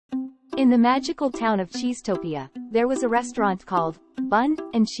In the magical town of Cheesetopia, there was a restaurant called Bun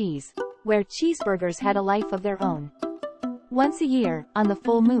and Cheese, where cheeseburgers had a life of their own. Once a year, on the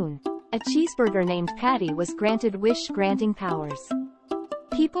full moon, a cheeseburger named Patty was granted wish-granting powers.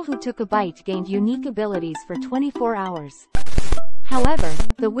 People who took a bite gained unique abilities for 24 hours. However,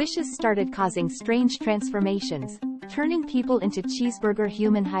 the wishes started causing strange transformations, turning people into cheeseburger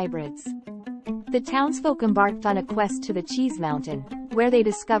human hybrids. The townsfolk embarked on a quest to the Cheese Mountain, where they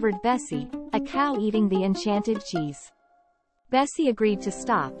discovered Bessie, a cow eating the enchanted cheese. Bessie agreed to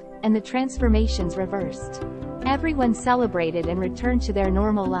stop, and the transformations reversed. Everyone celebrated and returned to their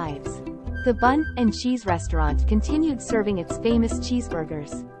normal lives. The Bun and Cheese restaurant continued serving its famous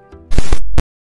cheeseburgers.